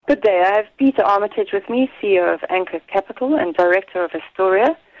Good day. I have Peter Armitage with me, CEO of Anchor Capital and Director of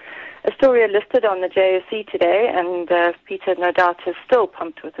Astoria. Astoria listed on the JSE today, and Peter, no doubt, is still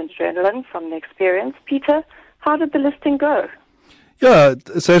pumped with adrenaline from the experience. Peter, how did the listing go? Yeah,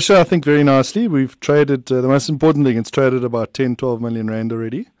 Sasha, I think very nicely. We've traded, the most important thing, it's traded about 10, 12 million rand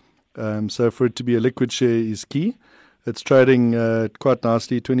already. So for it to be a liquid share is key. It's trading quite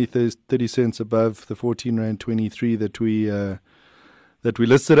nicely, 20, 30 cents above the 14 Rand 23 that we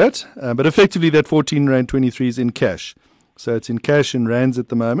listed at. But effectively that 14 Rand 23 is in cash. So it's in cash in rands at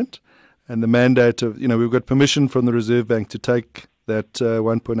the moment. And the mandate of, we've got permission from the Reserve Bank to take that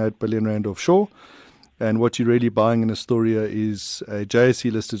 1.8 billion rand offshore. And what you're really buying in Astoria is a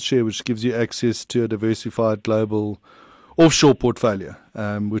JSE listed share, which gives you access to a diversified global offshore portfolio,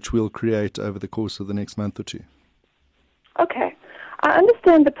 which we'll create over the course of the next month or two. Okay. I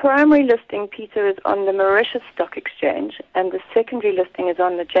understand the primary listing, Peter, is on the Mauritius Stock Exchange, and the secondary listing is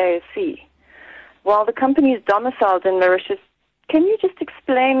on the JSE. While the company is domiciled in Mauritius, can you just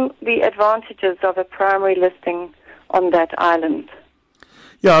explain the advantages of a primary listing on that island?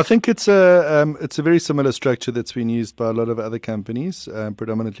 Yeah, I think it's a very similar structure that's been used by a lot of other companies,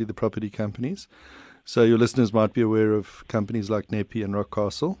 predominantly the property companies. So your listeners might be aware of companies like Nepi and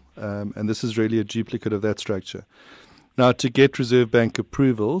Rockcastle, and this is really a duplicate of that structure. Now, to get Reserve Bank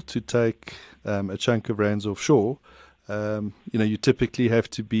approval to take a chunk of rands offshore, you typically have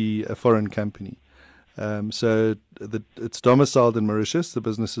to be a foreign company. So it's domiciled in Mauritius. The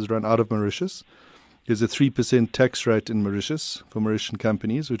business is run out of Mauritius. There's a 3% tax rate in Mauritius for Mauritian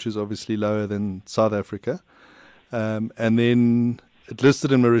companies, which is obviously lower than South Africa. And then it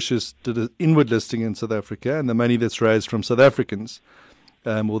listed in Mauritius, did an inward listing in South Africa, and the money that's raised from South Africans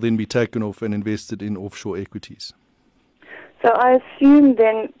will then be taken off and invested in offshore equities. So I assume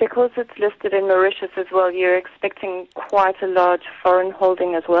then, because it's listed in Mauritius as well, you're expecting quite a large foreign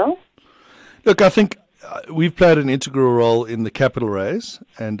holding as well? Look, I think we've played an integral role in the capital raise,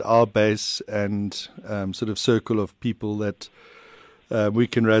 and our base and sort of circle of people that we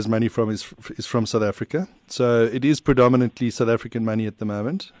can raise money from is from South Africa. So it is predominantly South African money at the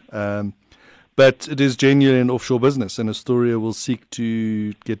moment. But it is genuinely an offshore business, and Astoria will seek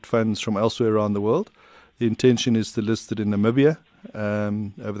to get funds from elsewhere around the world. The intention is to list it in Namibia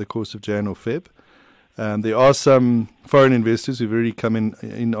over the course of Jan or Feb. There are some foreign investors who've already come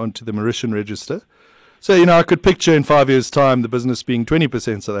in onto the Mauritian register. So, I could picture in 5 years' time the business being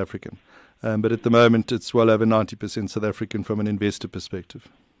 20% South African. But at the moment, it's well over 90% South African from an investor perspective.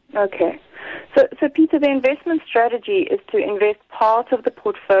 Okay. So Peter, the investment strategy is to invest part of the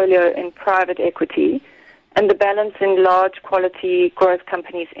portfolio in private equity and the balance in large quality growth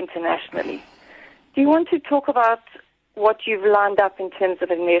companies internationally. Do you want to talk about what you've lined up in terms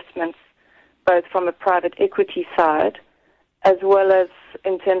of investments, both from a private equity side as well as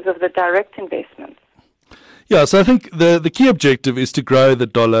in terms of the direct investments? Yeah, so I think the key objective is to grow the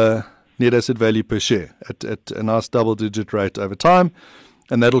dollar net asset value per share at a nice double-digit rate over time,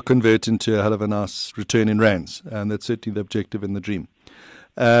 and that'll convert into a hell of a nice return in rands, and that's certainly the objective and the dream.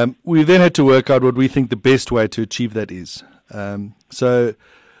 We then had to work out what we think the best way to achieve that is. So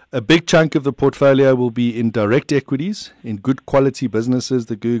a big chunk of the portfolio will be in direct equities, in good quality businesses,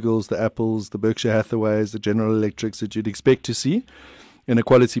 the Googles, the Apples, the Berkshire Hathaways, the General Electrics that you'd expect to see in a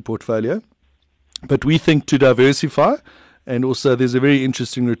quality portfolio. But we think to diversify, and also there's a very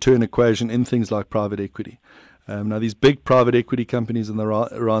interesting return equation in things like private equity. Now, these big private equity companies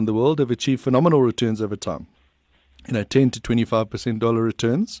around the world have achieved phenomenal returns over time, 10 to 25% dollar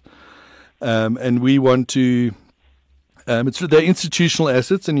returns. And we want to they're institutional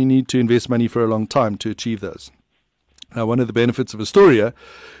assets, and you need to invest money for a long time to achieve those. Now, one of the benefits of Astoria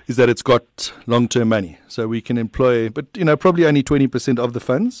is that it's got long-term money. So we can employ, but probably only 20% of the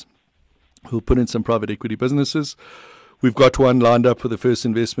funds. We'll put in some private equity businesses. We've got one lined up for the first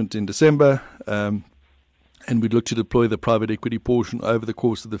investment in December, and we'd look to deploy the private equity portion over the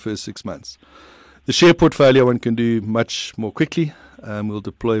course of the first 6 months. The share portfolio one can do much more quickly. We'll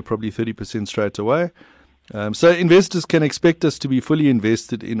deploy probably 30% straight away. So investors can expect us to be fully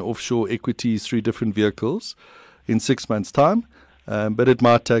invested in offshore equities through different vehicles in 6 months' time, but it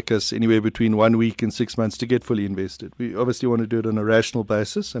might take us anywhere between 1 week and 6 months to get fully invested. We obviously want to do it on a rational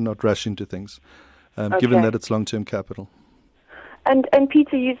basis and not rush into things, given that it's long-term capital. And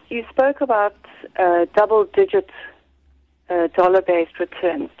Peter, you spoke about double-digit dollar-based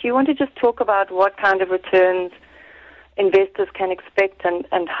returns. Do you want to just talk about what kind of returns investors can expect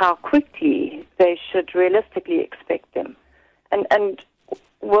and how quickly they should realistically expect them? And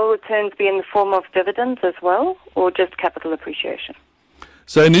will returns be in the form of dividends as well, or just capital appreciation?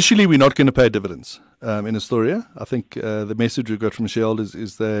 So initially, we're not going to pay dividends in Astoria. I think the message we got from shareholders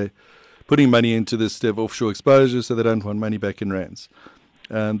is they're putting money into this to have offshore exposure, so they don't want money back in rands.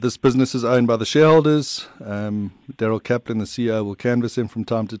 This business is owned by the shareholders. Daryl Kaplan, the CEO, will canvass them from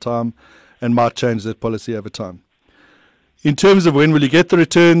time to time and might change that policy over time. In terms of when will you get the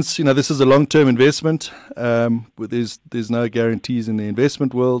returns, this is a long-term investment. There's no guarantees in the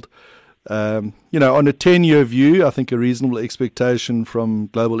investment world. On a 10-year view, I think a reasonable expectation from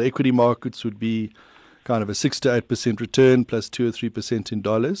global equity markets would be kind of a 6 to 8% return plus 2 or 3% in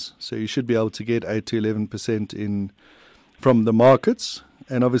dollars. So you should be able to get 8 to 11% from the markets.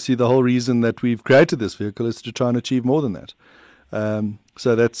 And obviously the whole reason that we've created this vehicle is to try and achieve more than that.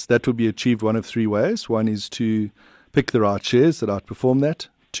 So that would be achieved one of three ways. One is to pick the right shares that outperform that.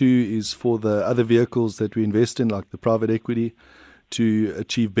 Two is for the other vehicles that we invest in, like the private equity, to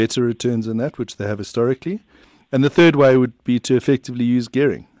achieve better returns than that, which they have historically. And the third way would be to effectively use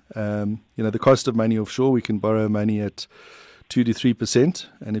gearing. The cost of money offshore, we can borrow money at 2 to 3%,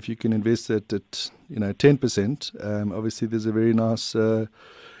 and if you can invest that at 10%, obviously there's a very nice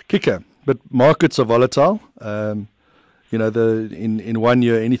kicker. But markets are volatile. In 1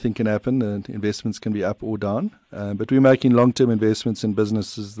 year anything can happen. The investments can be up or down. But we're making long-term investments in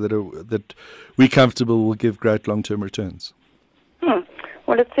businesses that we're comfortable will give great long-term returns.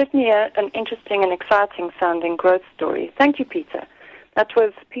 Well, it's certainly an interesting and exciting sounding growth story. Thank you, Peter. That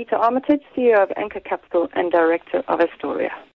was Peter Armitage, CEO of Anchor Capital and Director of Astoria.